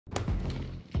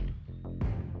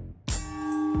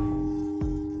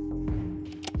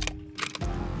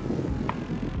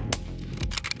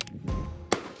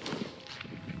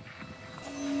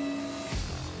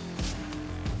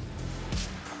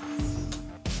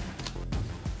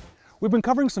We've been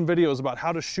covering some videos about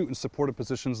how to shoot in supported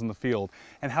positions in the field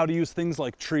and how to use things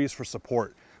like trees for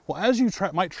support. Well, as you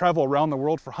might travel around the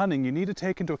world for hunting, you need to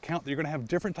take into account that you're going to have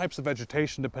different types of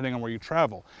vegetation depending on where you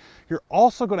travel. You're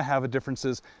also going to have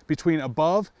differences between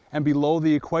above and below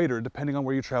the equator depending on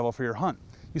where you travel for your hunt.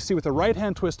 You see, with a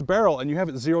right-hand twist barrel and you have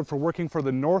it zeroed for working for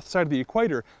the north side of the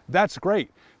equator, that's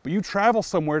great. But you travel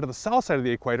somewhere to the south side of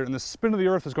the equator and the spin of the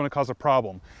earth is going to cause a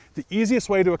problem. The easiest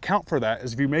way to account for that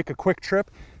is if you make a quick trip,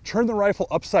 turn the rifle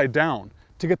upside down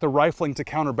to get the rifling to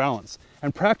counterbalance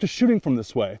and practice shooting from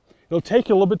this way. It'll take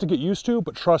you a little bit to get used to,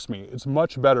 but trust me, it's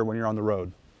much better when you're on the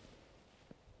road.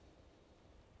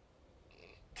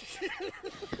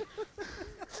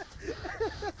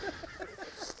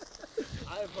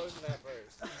 I am posting that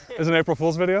first. Is it an April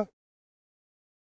Fool's video?